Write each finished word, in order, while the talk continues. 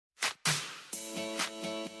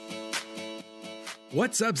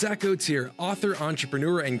What's up, Zach Oates here, author,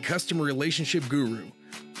 entrepreneur, and customer relationship guru.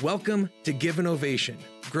 Welcome to Give an Ovation,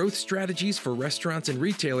 growth strategies for restaurants and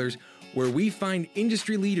retailers, where we find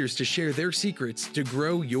industry leaders to share their secrets to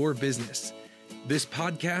grow your business. This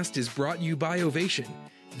podcast is brought to you by Ovation,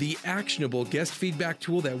 the actionable guest feedback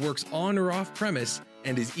tool that works on or off premise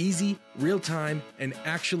and is easy, real-time, and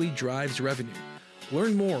actually drives revenue.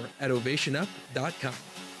 Learn more at ovationup.com.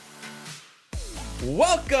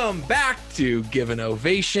 Welcome back to Give an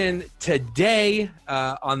Ovation. Today,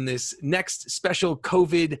 on this next special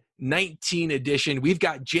COVID-19 edition, we've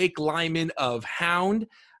got Jake Lyman of Hound.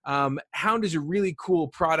 Hound is a really cool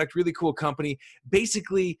product, really cool company.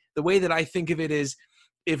 Basically, the way that I think of it is,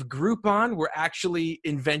 if Groupon were actually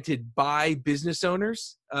invented by business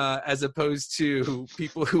owners, as opposed to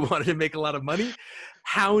people who wanted to make a lot of money,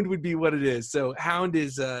 Hound would be what it is. So Hound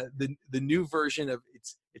is the new version of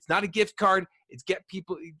it's not a gift card. It's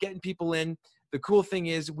getting people in. The cool thing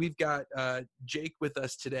is we've got Jake with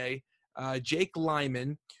us today. Jake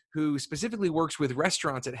Lyman, who specifically works with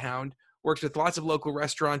restaurants at Hound, works with lots of local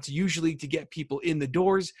restaurants, usually to get people in the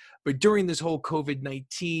doors. But during this whole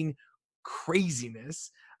COVID-19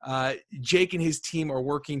 craziness, Jake and his team are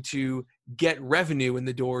working to get revenue in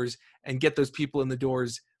the doors and get those people in the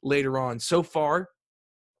doors later on. So far,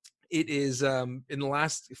 it is in the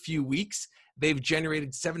last few weeks, they've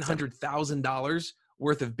generated $700,000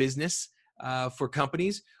 worth of business for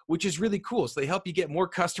companies, which is really cool. So they help you get more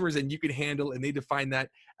customers than you can handle, and they define that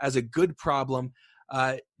as a good problem.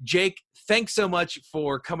 Jake, thanks so much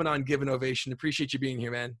for coming on Give an Ovation. Appreciate you being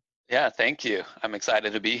here, man. Yeah, thank you. I'm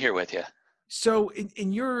excited to be here with you. So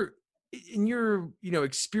in your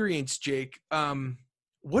experience, Jake,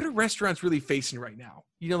 what are restaurants really facing right now?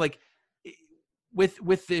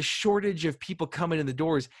 With this shortage of people coming in the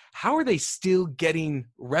doors, how are they still getting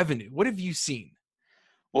revenue? What have you seen?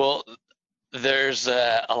 Well, there's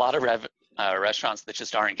a lot of restaurants that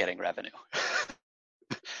just aren't getting revenue.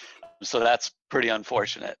 So that's pretty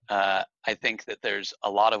unfortunate. I think that there's a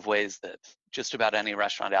lot of ways that just about any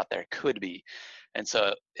restaurant out there could be. And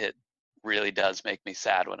so it really does make me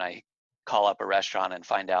sad when I call up a restaurant and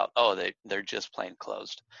find out, they're just plain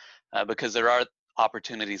closed. Because there are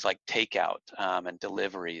opportunities like takeout and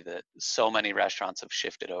delivery that so many restaurants have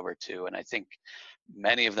shifted over to, and I think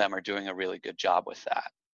many of them are doing a really good job with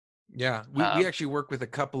that. Yeah, we actually work with a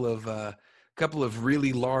couple of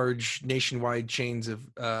really large nationwide chains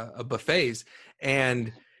of buffets,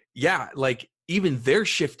 and yeah, like even they're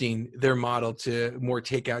shifting their model to more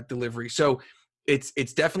takeout delivery. So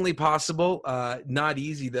it's definitely possible. Not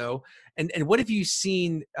easy though. And what have you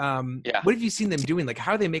seen? What have you seen them doing? Like,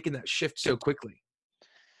 how are they making that shift so quickly?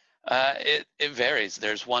 It varies.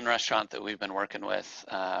 There's one restaurant that we've been working with.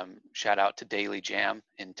 Shout out to Daily Jam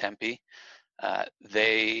in Tempe.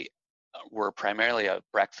 They were primarily a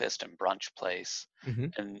breakfast and brunch place,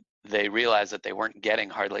 and they realized that they weren't getting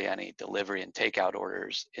hardly any delivery and takeout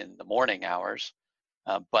orders in the morning hours,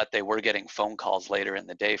 but they were getting phone calls later in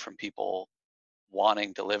the day from people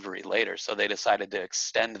wanting delivery later. So they decided to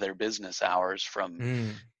extend their business hours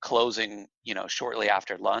from closing, shortly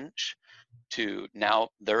after lunch to now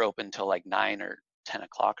they're open till like 9 or 10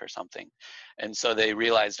 o'clock or something. And so they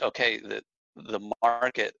realized, okay, that the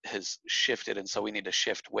market has shifted, and so we need to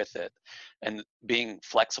shift with it. And being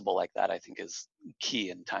flexible like that, I think, is key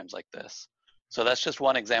in times like this. So that's just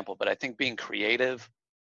one example, but I think being creative,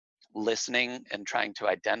 listening, and trying to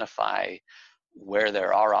identify where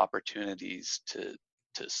there are opportunities to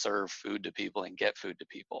serve food to people and get food to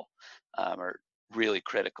people are really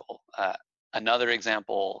critical. Another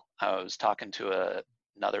example, I was talking to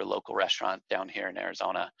another local restaurant down here in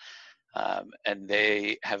Arizona, and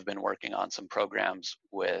they have been working on some programs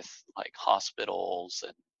with like hospitals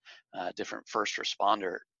and different first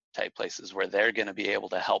responder type places where they're going to be able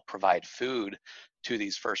to help provide food to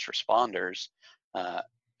these first responders.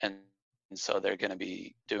 And so they're going to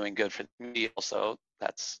be doing good for me. Also,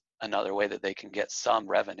 that's another way that they can get some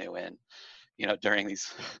revenue in, during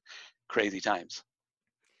these crazy times.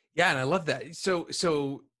 Yeah, and I love that.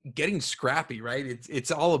 So getting scrappy, right?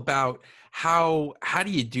 It's all about how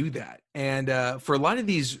do you do that? And for a lot of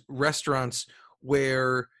these restaurants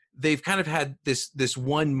where they've kind of had this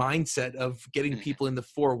one mindset of getting people in the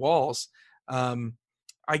four walls,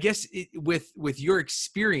 I guess with your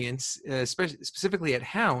experience, specifically at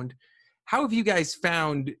Hound, how have you guys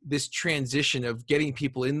found this transition of getting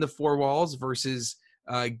people in the four walls versus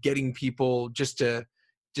getting people just to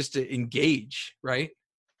engage, right?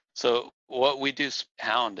 So what we do,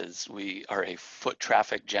 Hound, is we are a foot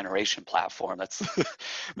traffic generation platform. That's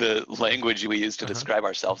the language we use to Uh-huh. describe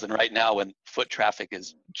ourselves. And right now, when foot traffic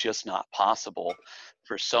is just not possible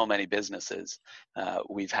for so many businesses,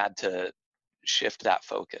 we've had to shift that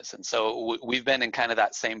focus. And so we've been in kind of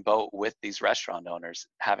that same boat with these restaurant owners,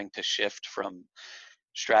 having to shift from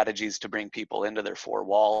strategies to bring people into their four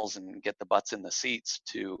walls and get the butts in the seats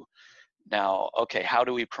to now, okay, how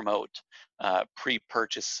do we promote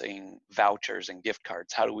pre-purchasing vouchers and gift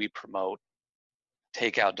cards? How do we promote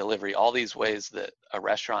takeout, delivery, all these ways that a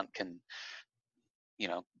restaurant can,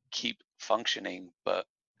 keep functioning, but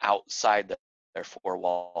outside their four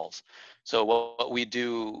walls. So what we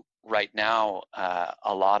do right now,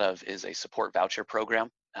 a lot of is a support voucher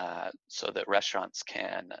program, so that restaurants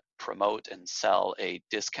can promote and sell a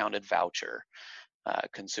discounted voucher.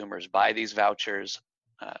 Consumers buy these vouchers,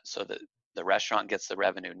 so that the restaurant gets the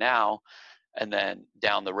revenue now, and then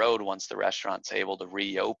down the road, once the restaurant's able to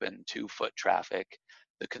reopen to foot traffic,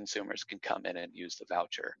 the consumers can come in and use the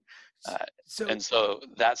voucher. So, And so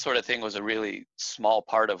that sort of thing was a really small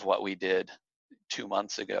part of what we did 2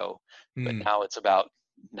 months ago, but hmm. now it's about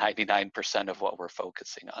 99% of what we're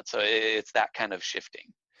focusing on. So it's that kind of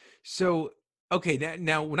shifting. So okay,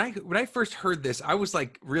 now when I first heard this, I was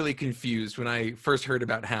like really confused when I first heard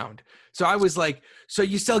about Hound. So I was like, so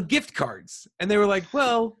you sell gift cards? And they were like,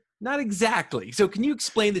 well, not exactly. So can you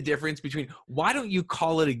explain the difference between why don't you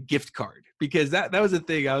call it a gift card? Because that was the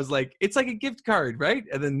thing. I was like, it's like a gift card, right?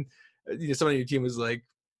 And then somebody on your team was like,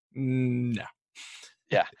 no.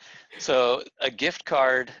 Yeah. So a gift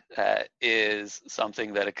card is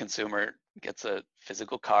something that a consumer gets a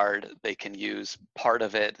physical card. They can use part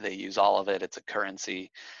of it, they use all of it. It's a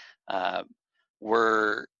currency. Uh,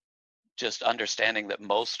 we're just understanding that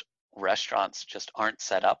most restaurants just aren't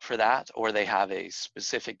set up for that, or they have a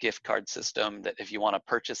specific gift card system that if you want to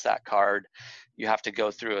purchase that card, you have to go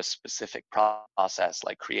through a specific process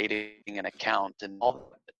like creating an account and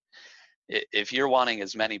all. If you're wanting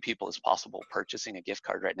as many people as possible purchasing a gift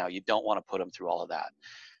card right now, you don't want to put them through all of that.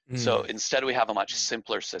 So Mm, instead, we have a much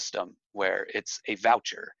simpler system where it's a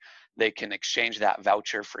voucher. They can exchange that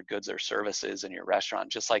voucher for goods or services in your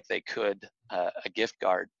restaurant, just like they could a gift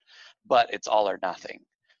card, but it's all or nothing.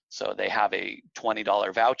 So they have a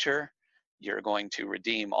 $20 voucher. You're going to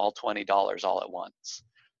redeem all $20 all at once.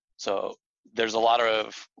 So there's a lot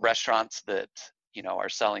of restaurants that are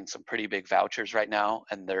selling some pretty big vouchers right now,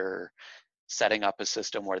 and they're setting up a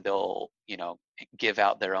system where they'll give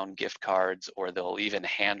out their own gift cards, or they'll even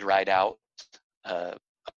hand write out a,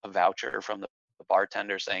 a voucher from the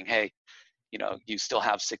bartender saying, hey, you still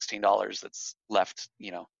have $16 that's left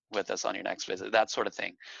with us on your next visit, that sort of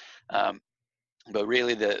thing. But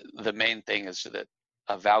really the main thing is that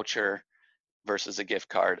a voucher versus a gift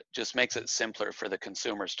card just makes it simpler for the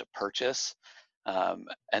consumers to purchase,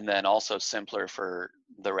 and then also simpler for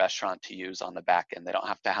the restaurant to use on the back end. They don't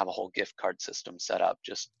have to have a whole gift card system set up,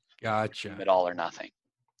 just redeem gotcha. it all or nothing.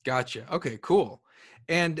 Gotcha. Okay, cool.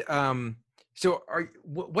 And so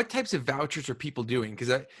what types of vouchers are people doing?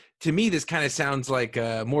 Because to me, this kind of sounds like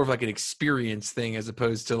more of like an experience thing as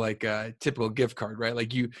opposed to like a typical gift card, right?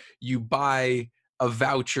 Like you buy a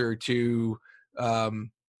voucher to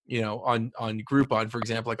on Groupon, for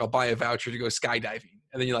example. Like I'll buy a voucher to go skydiving,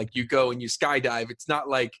 and then you go and you skydive. It's not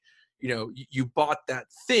like you bought that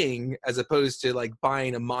thing as opposed to like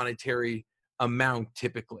buying a monetary amount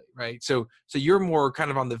typically, right? So you're more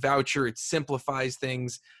kind of on the voucher. It simplifies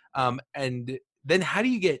things. And then how do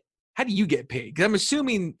you get paid? Because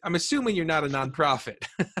I'm assuming you're not a nonprofit.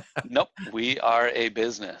 Nope, we are a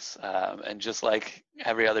business, and just like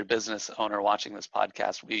every other business owner watching this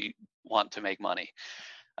podcast, we want to make money.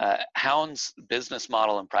 Hound's business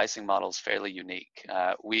model and pricing model is fairly unique.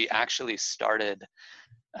 We actually started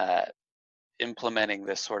uh, implementing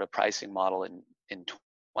this sort of pricing model in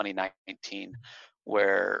 2019,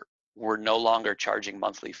 where we're no longer charging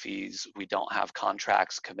monthly fees. We don't have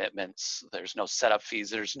contracts, commitments. There's no setup fees.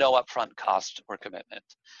 There's no upfront cost or commitment.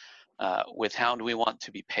 With Hound, we want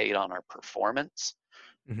to be paid on our performance.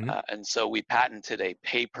 Hmm. And so we patented a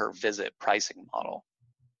pay per visit pricing model.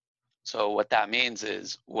 So what that means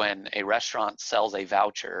is when a restaurant sells a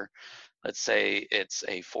voucher, let's say it's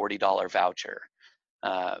a $40 voucher,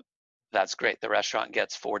 uh, that's great. The restaurant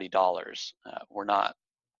gets $40. We're not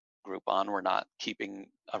Groupon. We're not keeping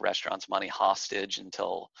a restaurant's money hostage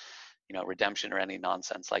until redemption or any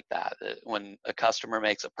nonsense like that. When a customer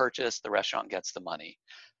makes a purchase, the restaurant gets the money.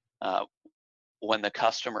 Uh, when the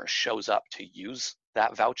customer shows up to use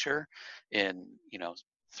that voucher in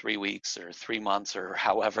 3 weeks or 3 months or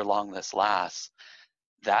however long this lasts,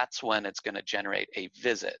 that's when it's going to generate a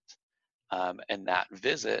visit. and that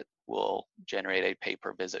visit will generate a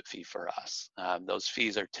pay-per-visit fee for us. Those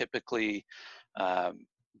fees are typically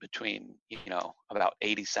between about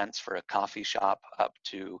 80 cents for a coffee shop up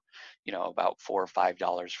to about $4 or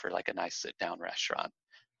 $5 for like a nice sit-down restaurant.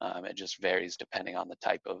 It just varies depending on the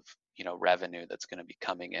type of revenue that's going to be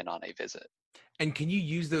coming in on a visit. And can you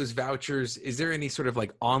use those vouchers? Is there any sort of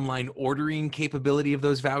like online ordering capability of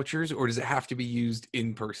those vouchers, or does it have to be used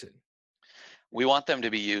in person? We want them to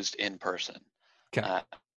be used in person. Okay.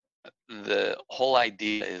 The whole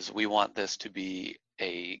idea is we want this to be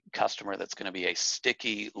a customer that's going to be a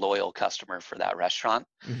sticky, loyal customer for that restaurant.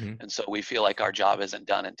 Mm-hmm. And so we feel like our job isn't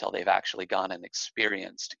done until they've actually gone and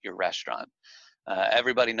experienced your restaurant.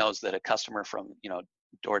 Everybody knows that a customer from,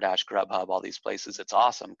 DoorDash, Grubhub, all these places, it's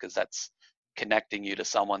awesome because that's connecting you to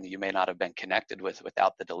someone that you may not have been connected with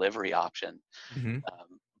without the delivery option. Mm-hmm.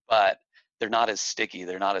 But they're not as sticky,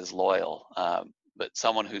 they're not as loyal. But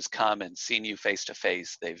someone who's come and seen you face to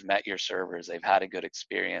face, they've met your servers, they've had a good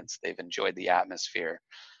experience, they've enjoyed the atmosphere.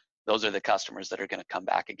 Those are the customers that are going to come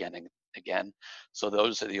back again and again. So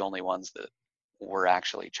those are the only ones that we're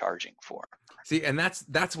actually charging for. See, and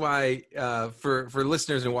that's why for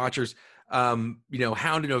listeners and watchers, Hound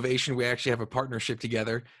and Ovation, we actually have a partnership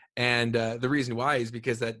together. And the reason why is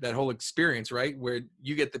because that whole experience, right, where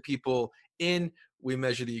you get the people in, we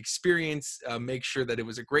measure the experience, make sure that it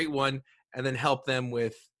was a great one, and then help them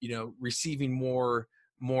with, receiving more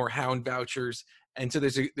Hound vouchers. And so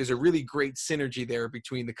there's a really great synergy there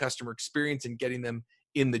between the customer experience and getting them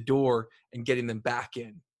in the door and getting them back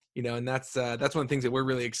in, and that's one of the things that we're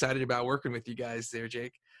really excited about working with you guys there,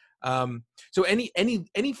 Jake. So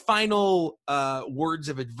any final words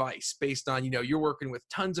of advice based on, you're working with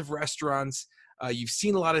tons of restaurants, you've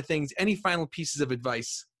seen a lot of things, any final pieces of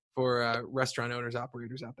advice for restaurant owners,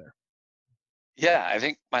 operators out there? Yeah, I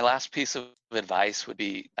think my last piece of advice would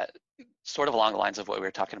be sort of along the lines of what we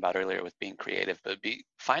were talking about earlier with being creative, but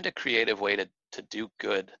find a creative way to do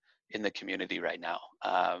good in the community right now.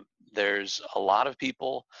 There's a lot of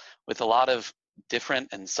people with a lot of different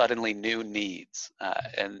and suddenly new needs.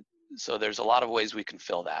 And so there's a lot of ways we can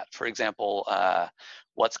fill that. For example,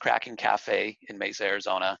 What's Cracking Cafe in Mesa,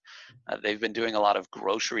 Arizona, they've been doing a lot of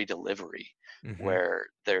grocery delivery. Mm-hmm. Where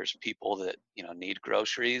there's people that need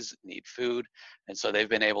groceries, need food, and so they've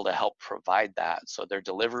been able to help provide that. So their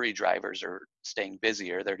delivery drivers are staying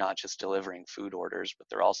busier. They're not just delivering food orders, but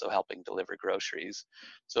they're also helping deliver groceries.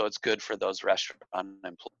 So it's good for those restaurant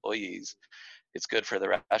employees. It's good for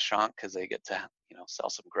the restaurant because they get to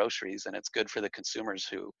sell some groceries, and it's good for the consumers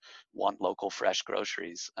who want local fresh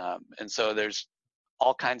groceries. And so there's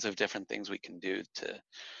all kinds of different things we can do to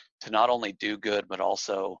not only do good but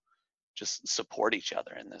also just support each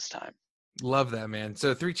other in this time. Love that, man.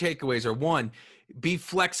 So 3 takeaways are: 1, be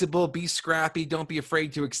flexible, be scrappy. Don't be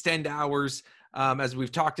afraid to extend hours. As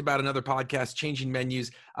we've talked about in other podcasts, changing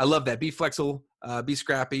menus. I love that. Be flexible, be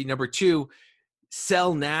scrappy. Number 2,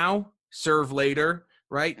 sell now, serve later,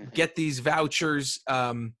 right? Mm-hmm. Get these vouchers.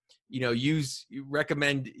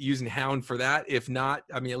 Recommend using Hound for that. If not,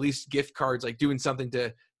 at least gift cards, like doing something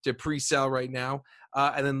to pre-sell right now.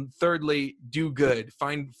 And then thirdly, do good.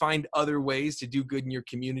 Find other ways to do good in your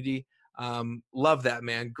community. Love that,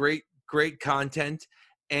 man. Great content.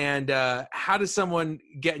 And how does someone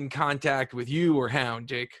get in contact with you or Hound,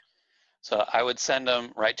 Jake? So I would send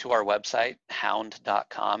them right to our website,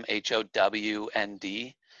 hound.com,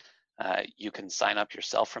 HOWND. You can sign up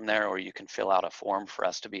yourself from there, or you can fill out a form for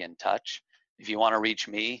us to be in touch. If you want to reach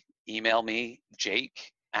me, email me,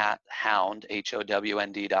 jake@hound,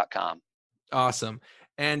 HOWND.com. Awesome.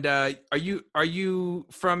 And are you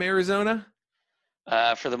from Arizona?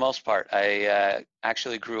 For the most part. I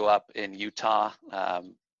actually grew up in Utah.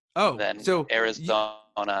 So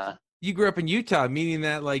Arizona. You grew up in Utah, meaning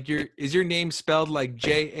that is your name spelled like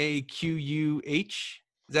JAQUH?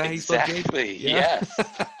 Is that how you spell Jake? Exactly. Yeah.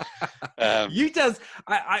 Yes. Utah's.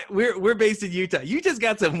 We're based in Utah. Utah's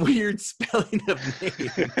got some weird spelling of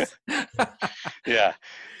names. Yeah,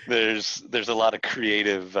 there's a lot of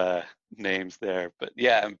creative names there, but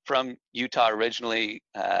yeah, I'm from Utah originally.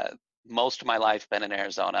 Most of my life been in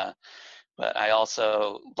Arizona, but I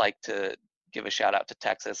also like to give a shout out to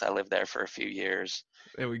Texas. I lived there for a few years.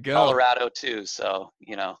 There we go. Colorado too. So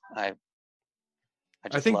I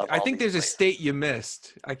think there's a state you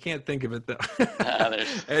missed. I can't think of it though.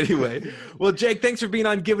 Anyway, well, Jake, thanks for being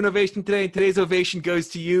on Give an Ovation today. And today's ovation goes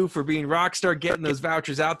to you for being rock star, getting those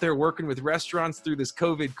vouchers out there, working with restaurants through this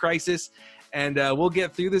COVID crisis. And we'll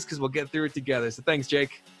get through this because we'll get through it together. So thanks,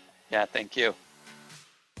 Jake. Yeah, thank you.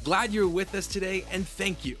 Glad you were with us today, and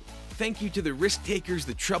thank you. Thank you to the risk takers,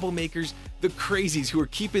 the troublemakers, the crazies who are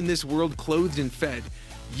keeping this world clothed and fed.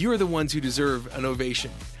 You're the ones who deserve an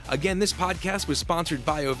ovation. Again, this podcast was sponsored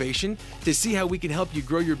by Ovation. To see how we can help you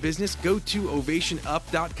grow your business, go to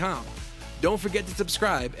ovationup.com. Don't forget to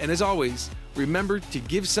subscribe, and as always, remember to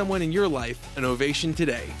give someone in your life an ovation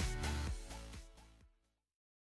today.